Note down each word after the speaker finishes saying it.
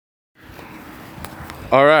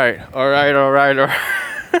All right, all right, all right, all right.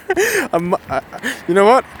 You know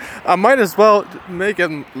what? I might as well make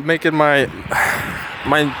it my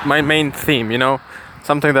main theme.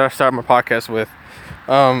 Something that I start my podcast with.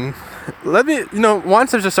 Um, Let me,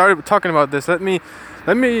 once I've just started talking about this, let me,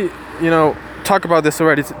 talk about this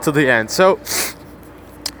already to the end. So,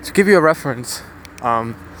 to give you a reference,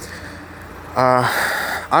 um,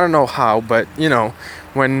 I don't know how, but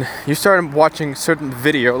when you start watching certain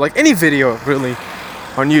video, like any video really,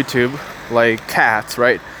 on YouTube, like cats,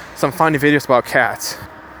 right? Some funny videos about cats,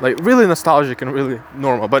 like really nostalgic and really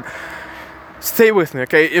normal. But stay with me,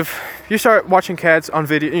 okay? If you start watching cats on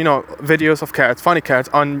video, videos of cats, funny cats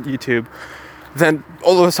on YouTube, then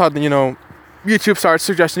all of a sudden, YouTube starts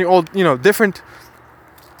suggesting all, different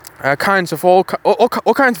kinds of all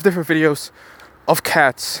kinds of different videos of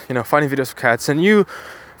cats, funny videos of cats, and you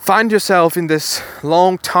find yourself in this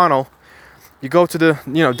long tunnel. You go to the,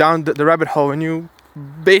 down the rabbit hole, and you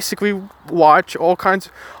basically watch all kinds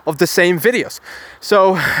of the same videos.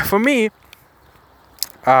 So for me,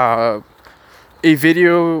 a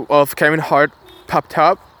video of Kevin Hart popped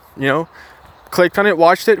up, clicked on it,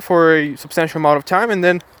 watched it for a substantial amount of time, and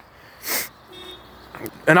then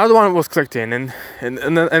another one was clicked in, and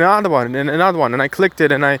then another one, and another one, and I clicked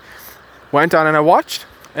it, and I went on and I watched.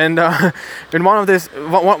 And in one of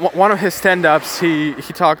his stand-ups, he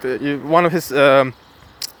talked. One of his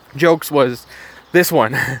jokes was this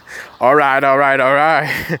one. All right, all right, all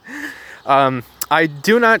right. I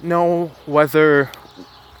do not know whether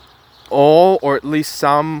all or at least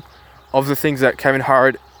some of the things that Kevin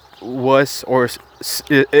Hart was or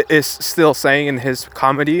is still saying in his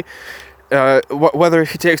comedy, whether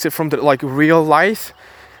he takes it from the real life,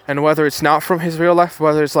 and whether it's not from his real life,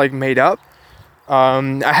 whether it's made up.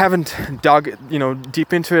 I haven't dug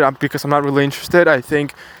deep into it because I'm not really interested. I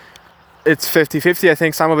think it's 50-50. I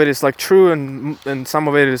think some of it is true, and some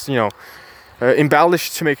of it is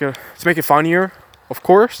embellished to make it funnier, of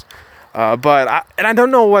course. But I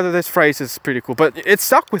don't know whether this phrase is pretty cool, but it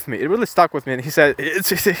stuck with me. It really stuck with me. And he said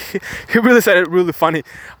he really said it really funny.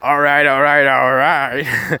 All right, all right, all right.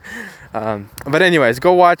 But anyways,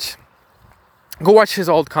 go watch his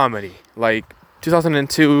old comedy,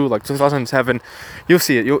 2002, 2007. You'll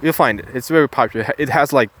see it. You'll find it. It's very popular. It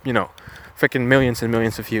has freaking millions and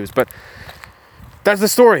millions of views. But that's the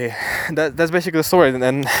story. That's basically the story.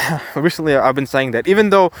 And recently I've been saying that even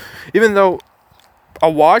though I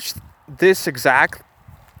watched this exact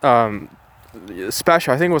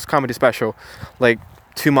special, I think it was comedy special,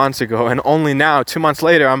 2 months ago, and only now 2 months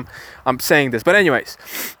later I'm saying this. But anyways,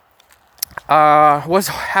 what's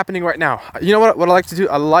happening right now? You know what I like to do?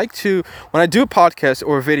 I like to, when I do a podcast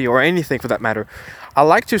or a video or anything for that matter, I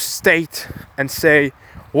like to state and say,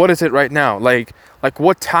 what is it right now? Like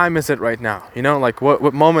what time is it right now?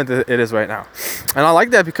 What moment it is right now. And I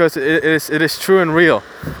like that because it is true and real.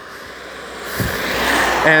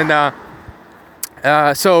 And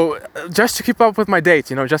so just to keep up with my dates,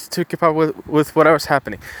 just to keep up with whatever's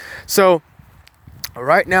happening. So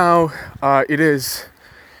right now it is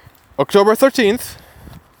October 13th,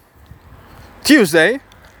 Tuesday.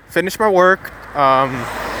 Finished my work,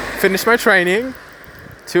 finished my training,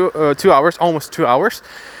 2 hours, almost 2 hours,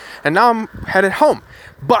 and now I'm headed home.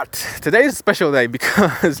 But today is a special day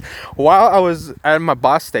because while I was at my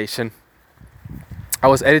bus station, I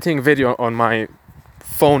was editing a video on my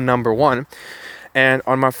phone number 1, and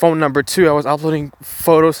on my phone number 2, I was uploading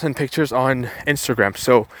photos and pictures on Instagram.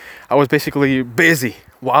 So I was basically busy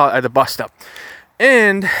while at the bus stop.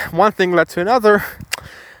 And one thing led to another.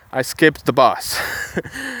 I skipped the bus.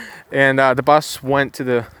 And the bus went to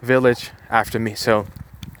the village after me. So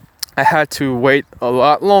I had to wait a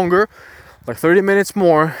lot longer, 30 minutes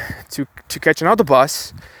more, to catch another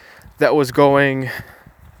bus that was going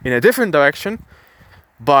in a different direction.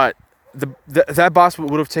 But that bus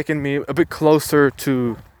would have taken me a bit closer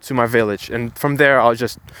to my village. And from there, I'll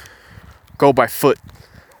just go by foot.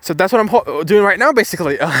 So that's what I'm doing right now,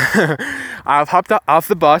 basically. I've hopped off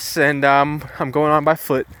the bus, and I'm going on by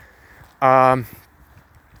foot. The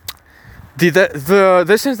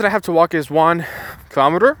distance that I have to walk is 1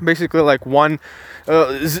 kilometer, basically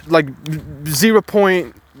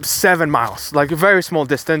 0.7 miles, a very small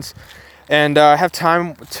distance. And I have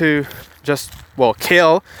time to just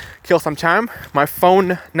kill some time. My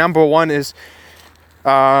phone number 1 is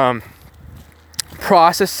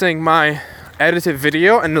processing my edited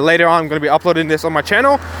video, and later on I'm going to be uploading this on my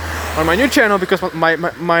channel, on my new channel, because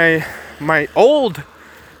my old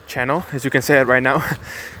channel, as you can say it right now,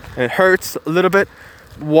 it hurts a little bit,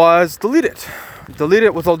 was deleted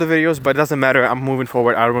with all the videos. But it doesn't matter. I'm moving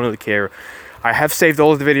forward. I don't really care. I have saved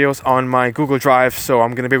all of the videos on my Google Drive, so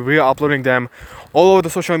I'm gonna be re-uploading them all over the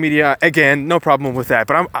social media again. No problem with that.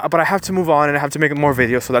 But I have to move on and I have to make more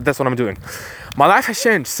videos, so that's what I'm doing. My life has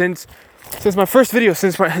changed since my first video,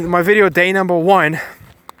 since my video day number 1.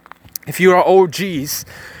 If you are OGs,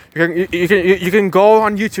 you can go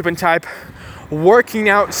on YouTube and type "working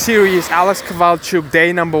out series Alex Kowalczyk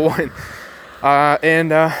day number 1,"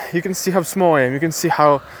 and you can see how small I am. You can see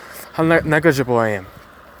how negligible I am.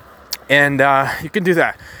 And you can do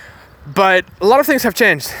that. But a lot of things have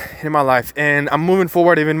changed in my life, and I'm moving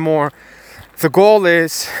forward even more. The goal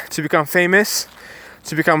is to become famous,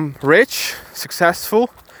 to become rich, successful,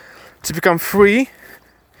 to become free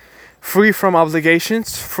from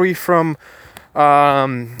obligations, free from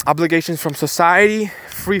obligations from society,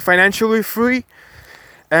 financially free,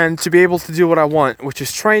 and to be able to do what I want, which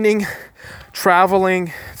is training,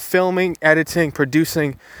 traveling, filming, editing,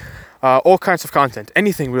 producing, all kinds of content,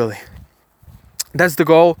 anything really. That's the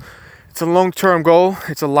goal. It's a long-term goal.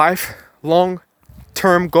 It's a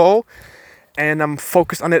lifelong-term goal, and I'm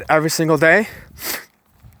focused on it every single day.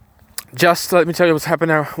 Just let me tell you what's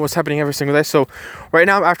happening every single day. So right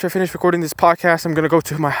now, after I finish recording this podcast, I'm gonna go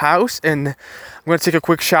to my house and I'm gonna take a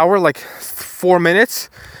quick shower, like 4 minutes.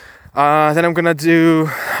 Then I'm gonna dine.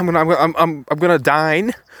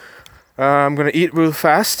 I'm gonna eat real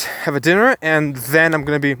fast, have a dinner, and then I'm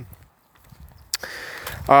gonna be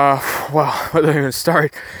where do I even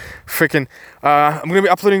start? I'm gonna be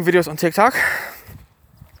uploading videos on TikTok,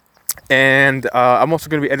 and I'm also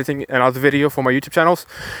gonna be editing another video for my YouTube channels.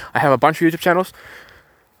 I have a bunch of YouTube channels,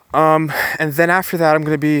 and then after that, I'm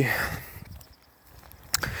gonna be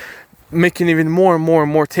making even more and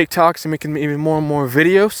more TikToks and making even more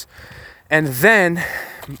videos. And then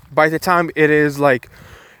by the time it is like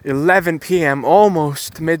 11 p.m.,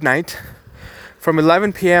 almost midnight, from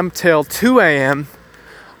 11 p.m. till 2 a.m.,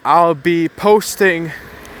 I'll be posting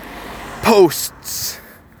posts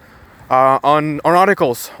on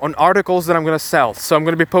articles that I'm gonna sell. So I'm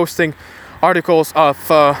gonna be posting articles of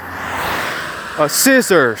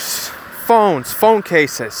scissors, phone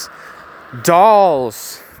cases,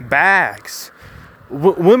 dolls, bags,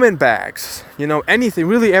 women bags, anything,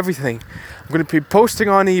 really everything. I'm gonna be posting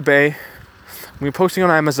on eBay, I'm gonna be posting on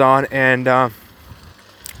Amazon, and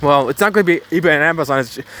well, it's not going to be eBay and Amazon.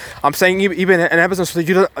 I'm saying eBay and Amazon so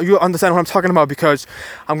that you understand what I'm talking about, because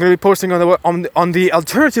I'm going to be posting on the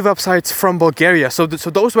alternative websites from Bulgaria. So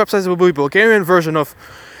those websites will be Bulgarian version of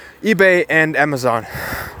eBay and Amazon.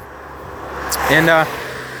 And I'm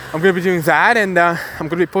going to be doing that, and I'm going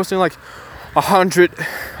to be posting like 100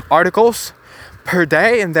 articles per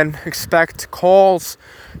day, and then expect calls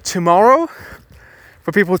tomorrow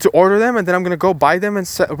for people to order them, and then I'm gonna go buy them and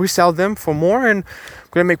resell them for more, and I'm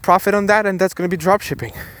gonna make profit on that, and that's gonna be drop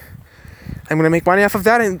shipping. I'm gonna make money off of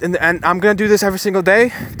that, and I'm gonna do this every single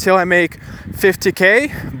day till I make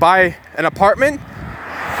 50K, buy an apartment,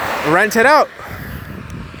 rent it out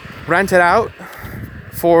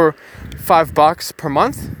for $5 per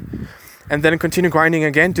month, and then continue grinding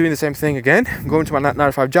again, doing the same thing again, going to my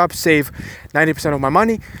 9-to-5 job, save 90% of my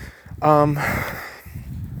money,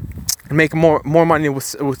 make more money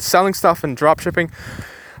with selling stuff and drop shipping,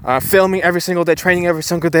 filming every single day, training every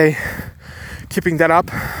single day, keeping that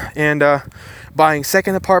up, and buying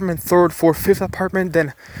second apartment, third, fourth, fifth apartment,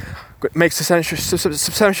 then make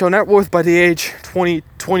substantial net worth by the age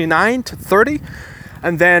 29 to 30,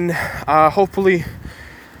 and then hopefully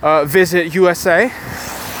visit USA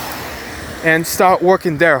and start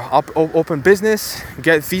working there, open business,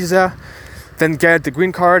 get visa, then get the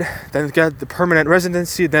green card, then get the permanent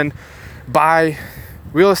residency, then buy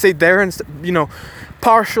real estate there, and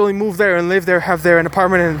partially move there and live there, have there an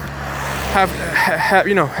apartment, and have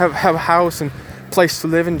a house and place to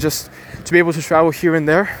live, and just to be able to travel here and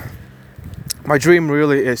there. My dream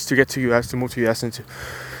really is to get to US, to move to US, and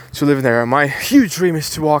to live there. My huge dream is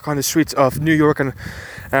to walk on the streets of New York and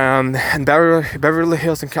Beverly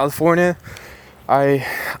Hills in California.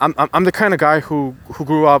 I'm the kind of guy who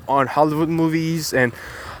grew up on Hollywood movies and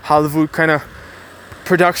Hollywood kind of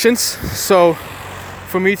productions. So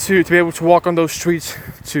for me to be able to walk on those streets,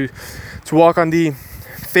 to walk on the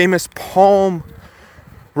famous Palm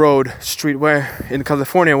Road street where in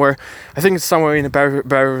California, where I think it's somewhere in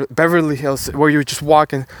Beverly Hills, where you just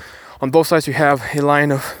walk and on both sides you have a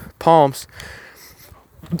line of palms.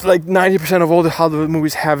 Like 90% of all the Hollywood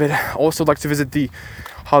movies have it. I also like to visit the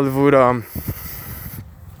Hollywood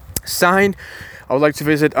sign. I would like to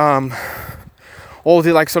visit all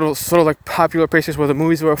the sort of like popular places where the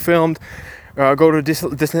movies were filmed. Go to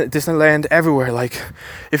Disneyland, everywhere. Like,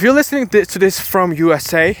 if you're listening to this from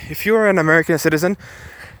USA, if you're an American citizen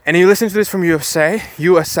and you listen to this from USA,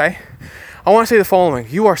 I want to say the following: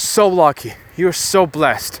 you are so lucky. You are so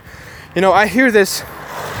blessed. You know, I hear this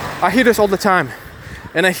all the time,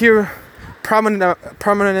 and I hear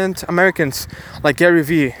prominent Americans like Gary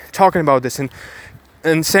Vee talking about this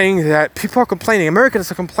and saying that people are complaining.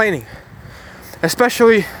 Americans are complaining,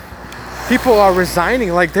 especially people are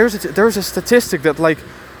resigning. Like there's a statistic that like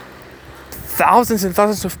thousands and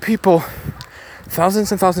thousands of people,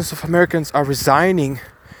 thousands and thousands of Americans are resigning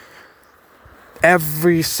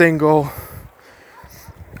every single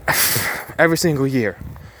year.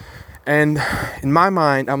 And in my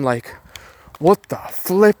mind, I'm like, what the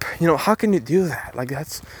flip? You know, how can you do that? Like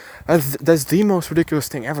that's the most ridiculous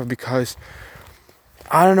thing ever, because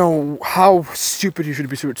I don't know how stupid you should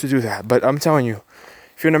be to do that. But I'm telling you,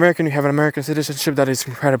 if you're an American, you have an American citizenship, that is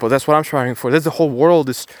incredible. That's what I'm striving for. That's the whole world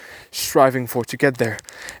is striving for, to get there.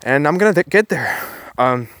 And I'm gonna get there.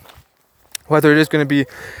 Whether it is gonna be,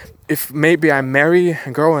 if maybe I marry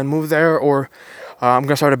a girl and move there, or I'm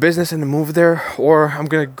gonna start a business and move there, or I'm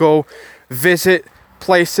gonna go visit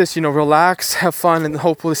places, you know, relax, have fun, and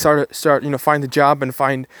hopefully start find a job and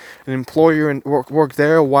find an employer and work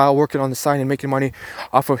there while working on the side and making money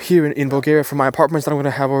off of here in Bulgaria from my apartments that I'm gonna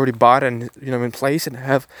have already bought and, you know, in place, and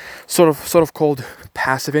have sort of called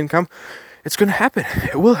passive income. It's gonna happen.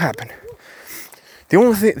 It will happen. The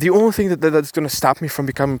only thing that's gonna stop me from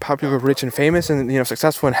becoming popular, rich, and famous, and, you know,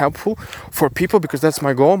 successful and helpful for people, because that's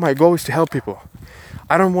my goal. My goal is to help people.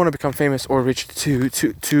 I don't want to become famous or rich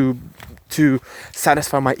to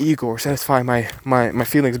satisfy my ego or satisfy my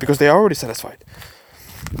feelings, because they are already satisfied.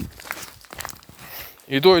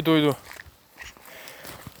 Иду.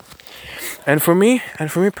 And for me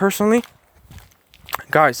personally,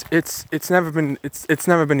 guys, it's never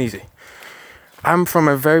been easy. I'm from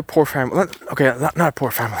a very poor family. Okay, not a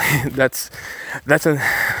poor family. that's an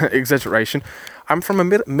exaggeration. I'm from a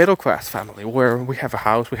middle class family where we have a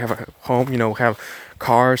house, we have a home, you know, we have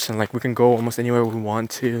cars, and like we can go almost anywhere we want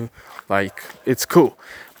to. Like, it's cool.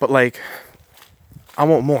 But like, I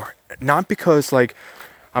want more. Not because like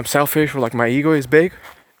I'm selfish or like my ego is big.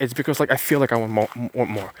 It's because like I feel like I want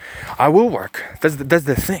more. I will work. That's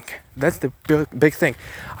the thing. That's the big thing.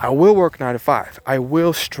 I will work 9 to 5. I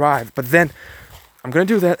will strive. But then I'm gonna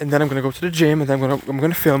do that, and then I'm gonna go to the gym, and then I'm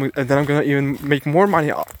gonna film, and then I'm gonna even make more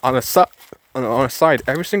money on a side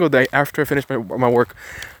every single day after I finish my work.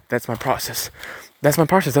 That's my process. That's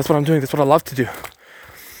what I'm doing. That's what I love to do.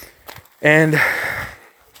 And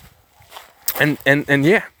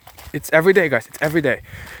yeah, it's every day, guys. It's every day,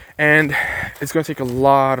 and it's gonna take a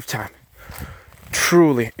lot of time.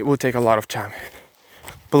 Truly, it will take a lot of time.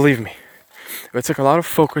 Believe me, it will take a lot of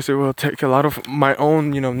focus. It will take a lot of my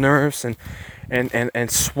own, you know, nerves and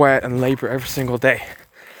sweat and labor every single day.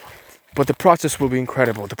 But the process will be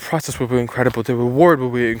incredible. The reward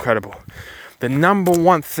will be incredible. The number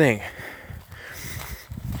one thing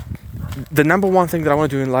that I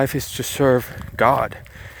want to do in life is to serve God.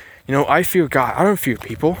 You know, I fear God. I don't fear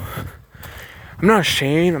people. I'm not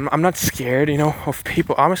ashamed. I'm not scared, you know, of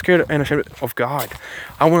people. I'm scared and ashamed of God.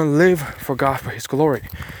 I want to live for God, for His glory.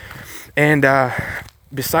 And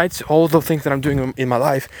besides all the things that I'm doing in my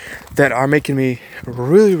life that are making me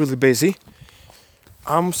really, really busy,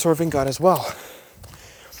 I'm serving God as well.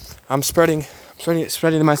 I'm spreading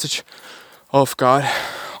the message of God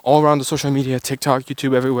all around the social media, TikTok,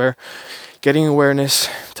 YouTube, everywhere, getting awareness,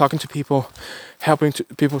 talking to people, helping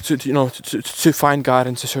people to find God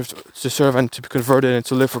and to serve and to be converted and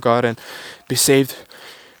to live for God and be saved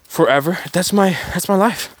forever. That's my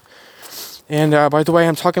life. And by the way,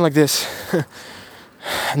 I'm talking like this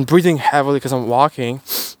and breathing heavily because I'm walking.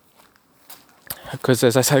 Because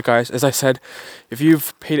as I said, if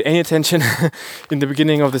you've paid any attention in the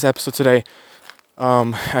beginning of this episode today,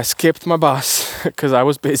 I skipped my bus because I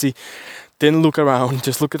was busy. Didn't look around,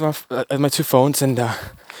 just looked at my two phones, and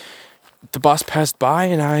the bus passed by,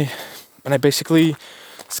 and I basically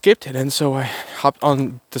skipped it. And so I hopped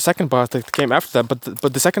on the second bus that came after that.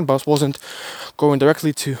 But the second bus wasn't going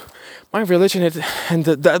directly to my village, and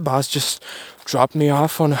that bus just dropped me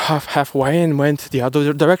off on halfway and went the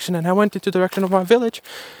other direction, and I went into the direction of my village,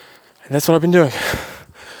 and that's what I've been doing.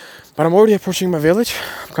 But I'm already approaching my village.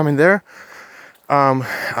 I'm coming there.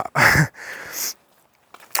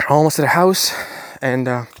 Almost at the house, and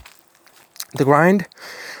the grind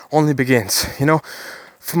only begins. You know,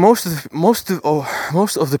 for most of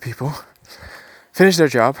the people finish their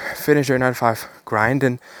job, finish their 9 to 5 grind,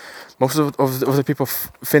 and most of the people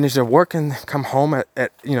finish their work and come home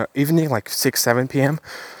at evening, like 6-7 p.m.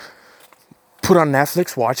 Put on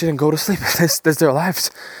Netflix, watch it, and go to sleep. That's their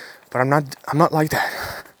lives. But I'm not like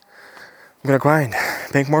that. I'm gonna grind.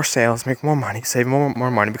 make more sales, make more money, save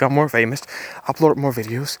more money, become more famous, upload more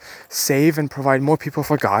videos, save and provide more people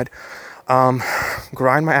for God,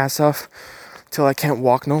 grind my ass off till I can't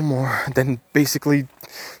walk no more, then basically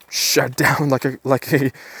shut down like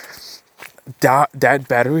a dead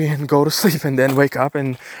battery and go to sleep, and then wake up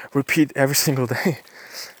and repeat every single day.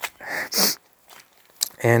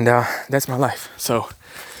 And that's my life. So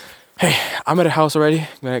hey, I'm at a house already.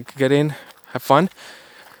 I'm gonna get in, have fun.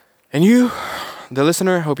 And you, the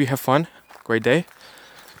listener, hope you have fun. Great day.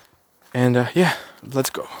 And yeah, let's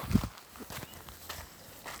go.